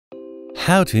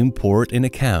How to import an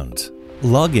account.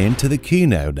 Log in to the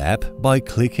Qchain app by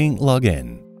clicking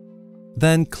Login.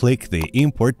 Then click the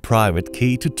Import Private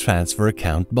Key to Transfer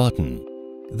Account button.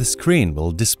 The screen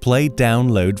will display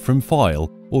Download from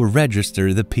File or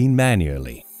register the PIN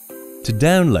manually. To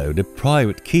download a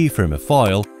private key from a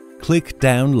file, click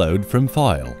Download from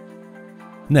File.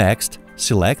 Next,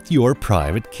 select your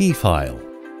private key file.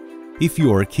 If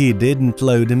your key didn't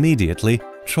load immediately,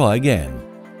 try again.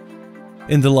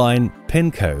 In the line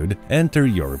PIN code, enter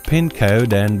your PIN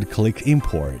code and click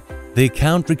Import. The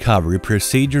account recovery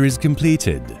procedure is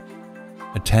completed.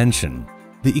 Attention!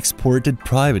 The exported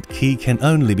private key can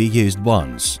only be used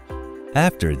once.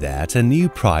 After that, a new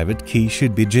private key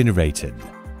should be generated.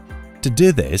 To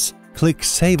do this, click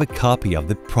Save a copy of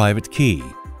the private key.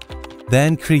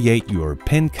 Then create your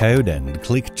PIN code and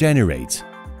click Generate.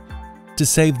 To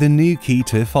save the new key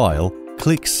to a file,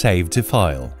 click Save to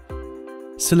File.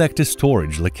 Select a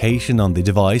storage location on the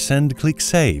device and click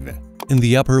Save. In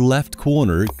the upper left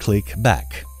corner, click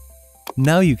Back.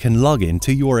 Now you can log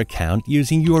into your account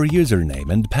using your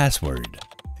username and password.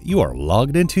 You are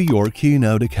logged into your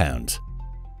Qchain account.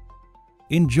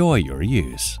 Enjoy your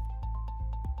use.